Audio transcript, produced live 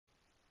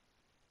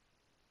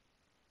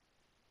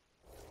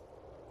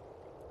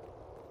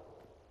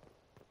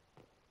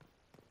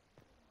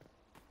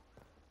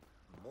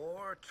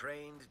More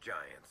trained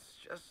giants.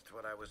 Just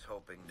what I was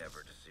hoping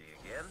never to see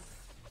again.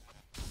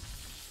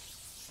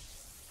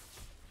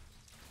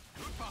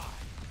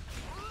 Goodbye!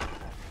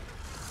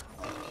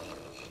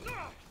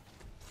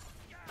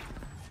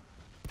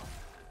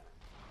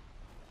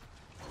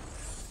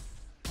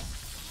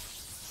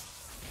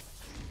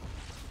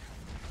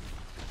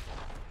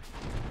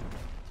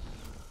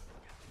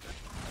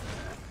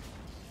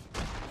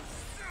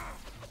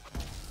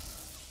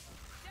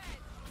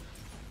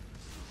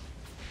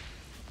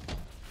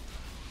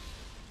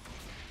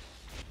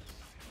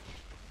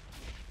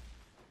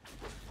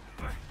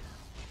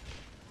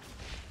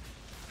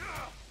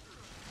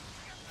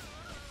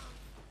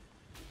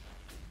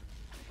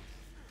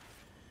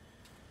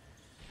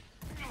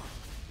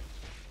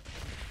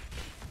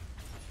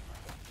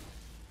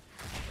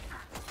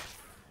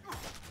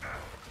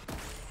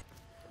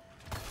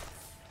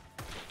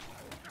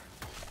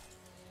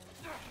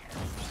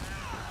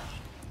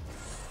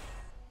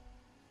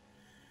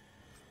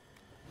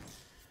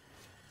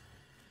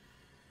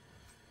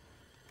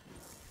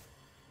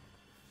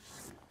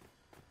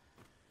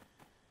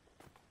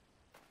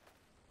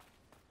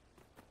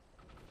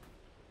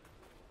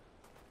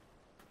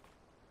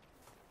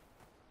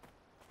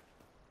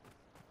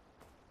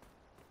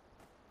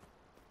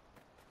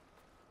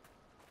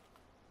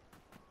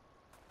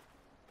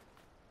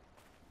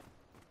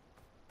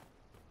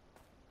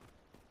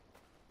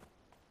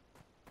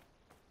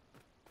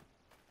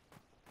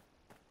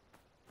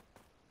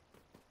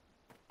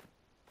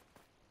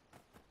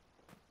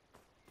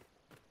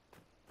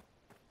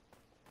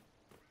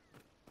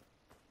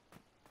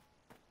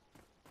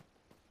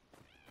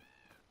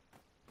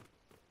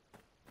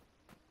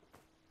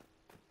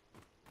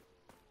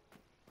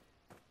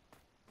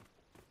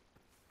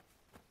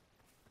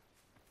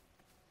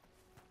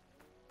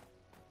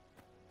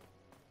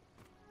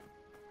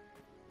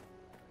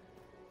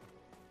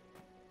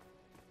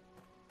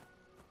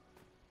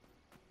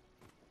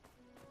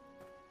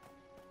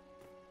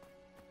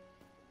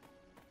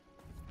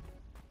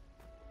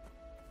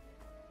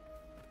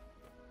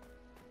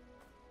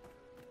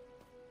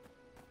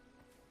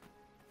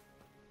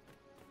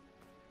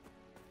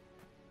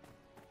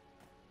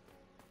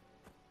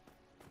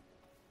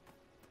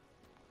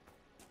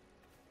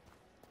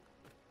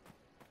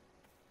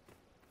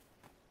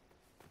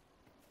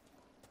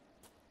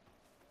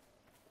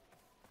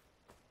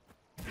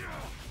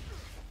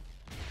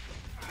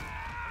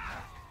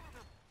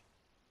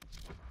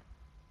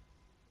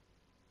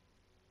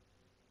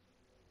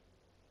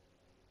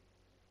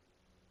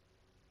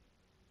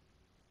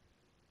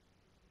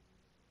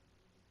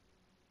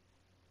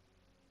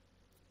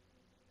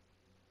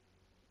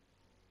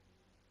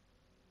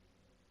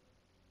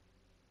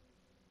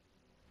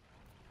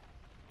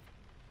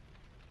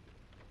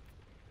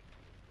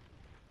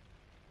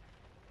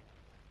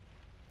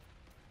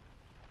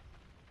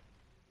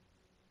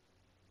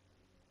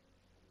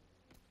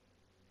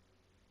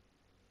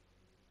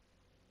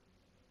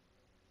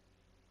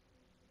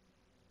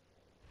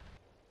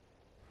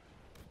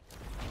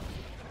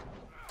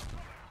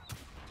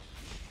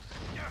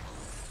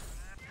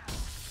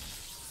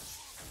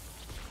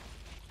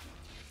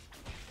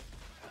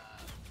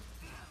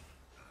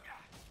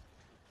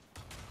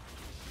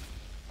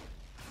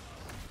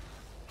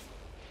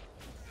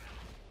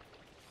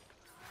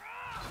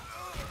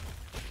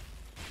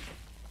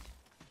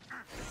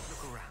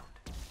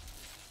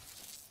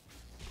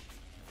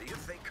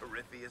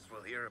 Corypheus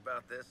will hear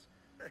about this?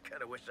 I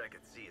kinda wish I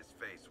could see his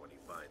face when he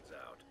finds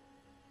out.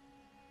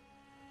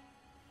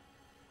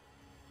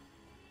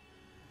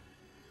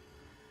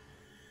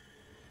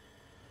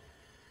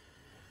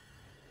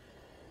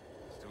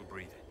 Still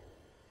breathing.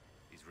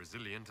 He's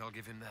resilient, I'll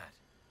give him that.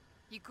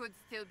 He could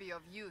still be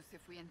of use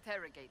if we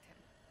interrogate him.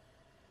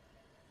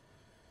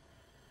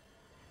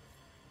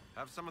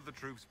 Have some of the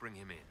troops bring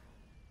him in.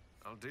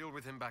 I'll deal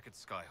with him back at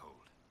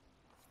Skyhold.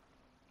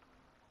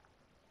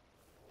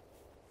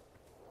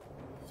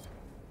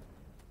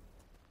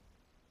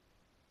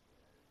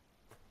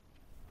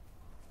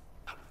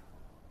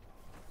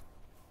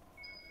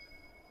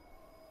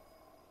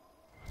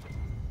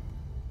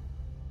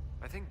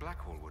 I think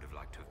Blackwall would have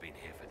liked to have been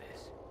here for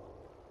this.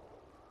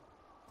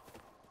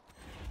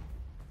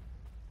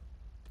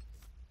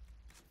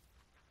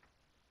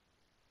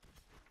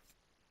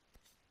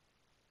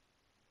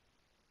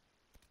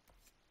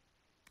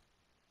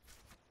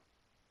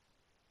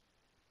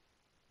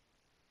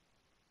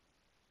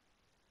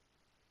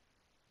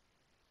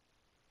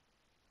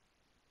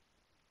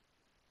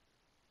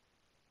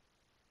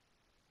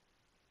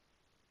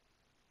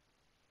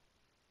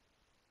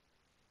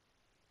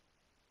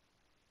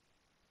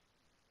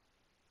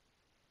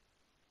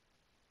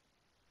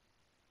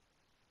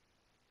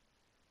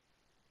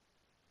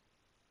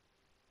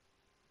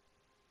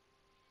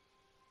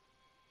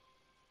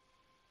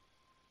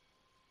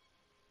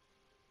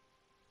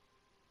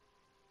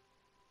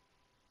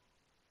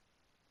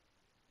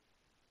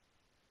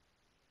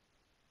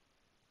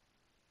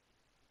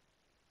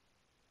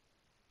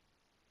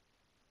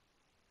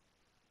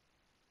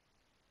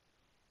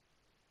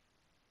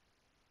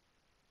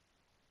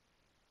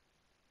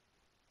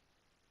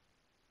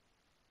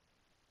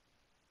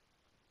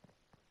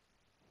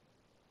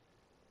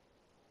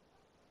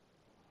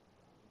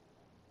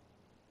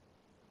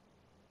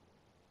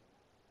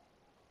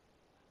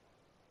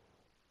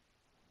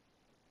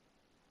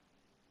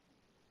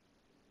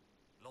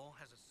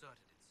 has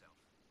asserted itself.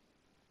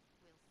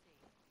 We'll see.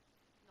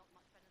 Not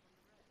much better than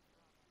the rest,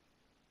 if you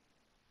ask me.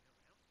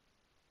 No one else?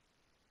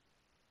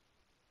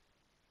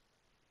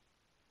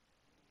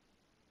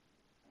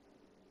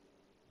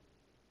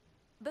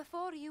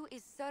 Before you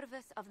is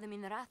Service of the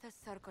Minratha's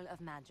Circle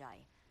of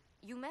Magi.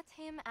 You met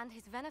him and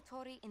his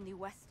Venatori in the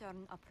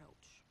Western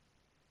Approach.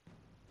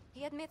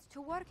 He admits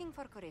to working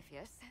for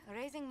Corypheus,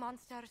 raising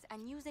monsters,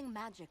 and using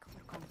magic for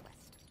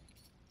conquest.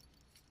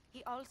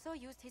 He also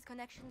used his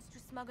connections to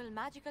smuggle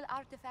magical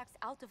artifacts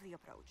out of the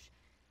Approach,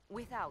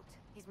 without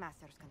his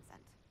master's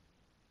consent.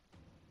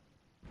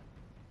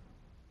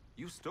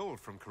 You stole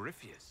from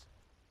Corypheus.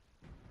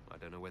 I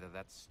don't know whether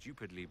that's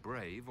stupidly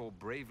brave or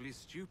bravely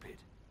stupid.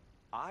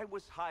 I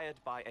was hired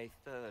by a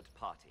third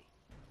party.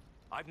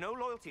 I've no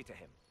loyalty to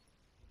him.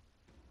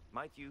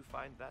 Might you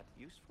find that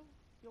useful,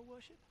 your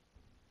worship?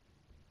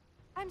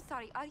 I'm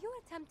sorry, are you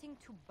attempting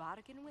to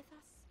bargain with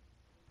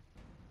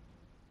us?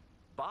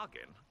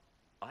 Bargain?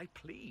 I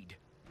plead.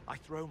 I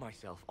throw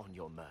myself on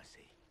your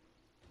mercy.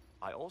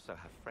 I also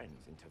have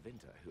friends in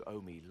Tevinter who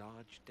owe me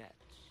large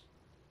debts.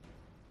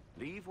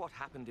 Leave what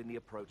happened in the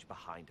Approach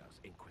behind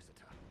us,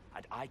 Inquisitor,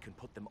 and I can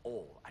put them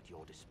all at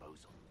your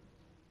disposal.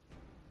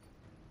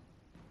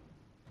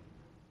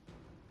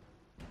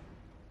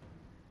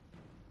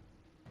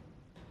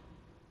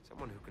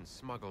 Someone who can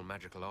smuggle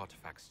magical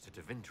artifacts to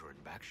Tevinter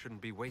and back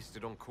shouldn't be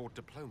wasted on court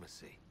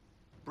diplomacy.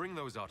 Bring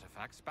those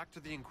artifacts back to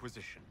the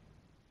Inquisition.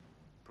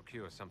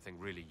 Procure something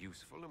really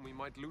useful and we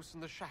might loosen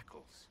the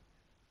shackles.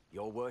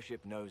 Your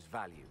worship knows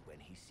value when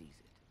he sees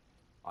it.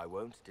 I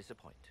won't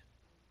disappoint.